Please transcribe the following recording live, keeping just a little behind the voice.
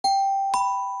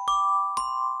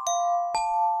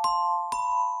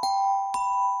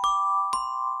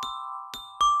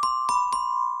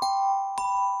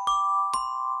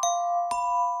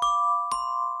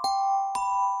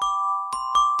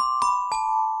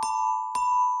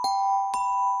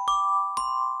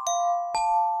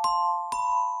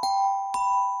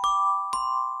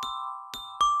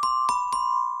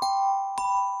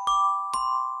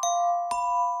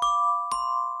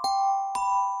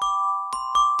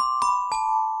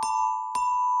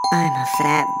I'm a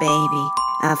fat baby,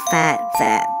 a fat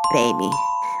baby.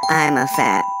 I'm a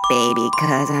fat baby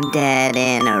 'cause I'm dead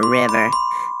in a river.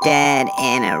 Dead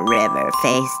in a river,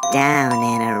 face down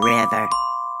in a river.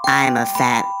 I'm a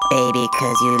fat baby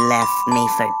 'cause you left me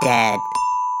for dead.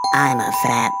 I'm a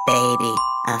fat baby,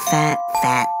 a fat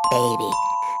baby.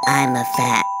 I'm a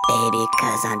fat baby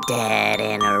 'cause I'm dead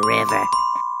in a river.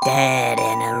 Dead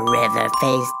in a river,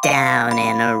 face down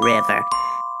in a river.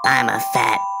 I'm a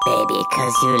fat baby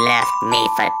 'cause you left me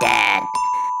for dead.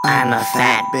 I'm a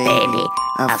fat baby,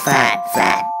 a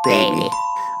fat baby.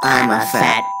 I'm a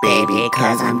fat baby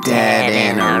 'cause I'm dead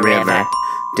in a river.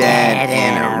 Dead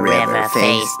in a river,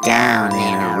 face down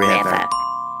in a river.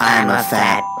 I'm a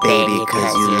fat baby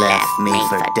 'cause you left me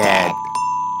for dead.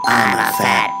 I'm a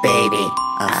fat baby,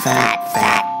 a fat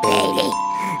baby.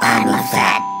 I'm a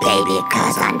fat baby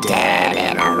 'cause I'm dead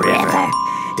in a river.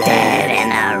 Dead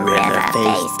in a river,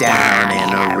 face down in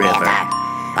a river.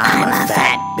 I'm a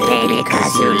fat baby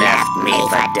 'cause you left me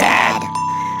for dead.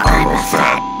 I'm a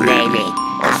fat baby,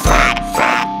 a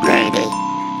fat baby.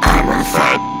 I'm a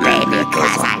fat baby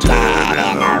 'cause I'm dead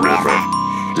in a river.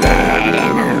 Dead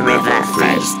in a river,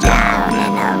 face down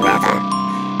in a river.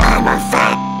 I'm a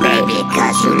fat baby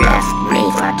 'cause you left me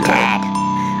for dead.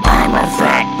 I'm a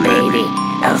fat baby,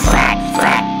 a fat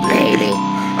baby.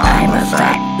 I'm a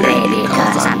fat baby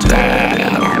 'cause I'm dead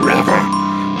in a river.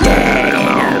 Dead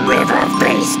in a river,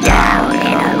 face down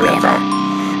in a river.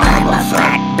 I'm a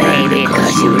fat baby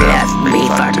 'cause you left me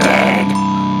for dead.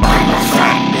 I'm a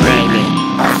fat baby,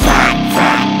 a fat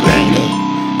baby.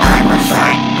 I'm a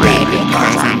fat baby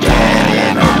 'cause I'm dead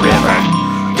in a river.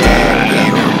 Dead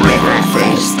in a river,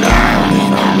 face down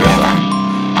in a river.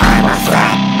 I'm a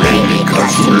fat baby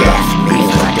 'cause you left me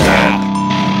for dead.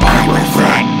 I'm a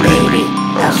fat baby,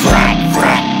 a fat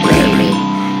baby.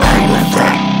 I'm a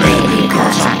fat baby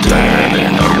 'cause I'm dead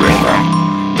in a river.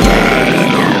 Dead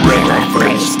in a river,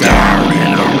 face down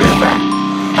in a river.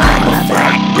 I'm a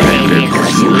fat baby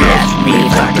 'cause you left me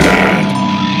for dead.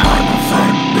 I'm a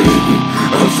fat baby,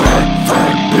 a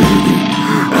fat baby.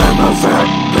 I'm a fat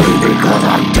baby 'cause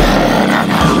I'm dead in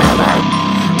a river.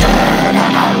 Dead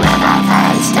in a river,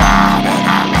 face down in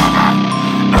a river.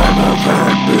 I'm a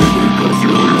fat baby 'cause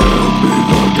you left me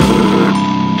for dead.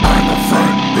 I'm a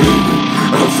fat baby,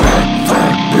 a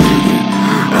fat baby.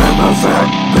 I'm a fat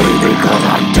baby 'cause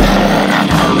I'm dead.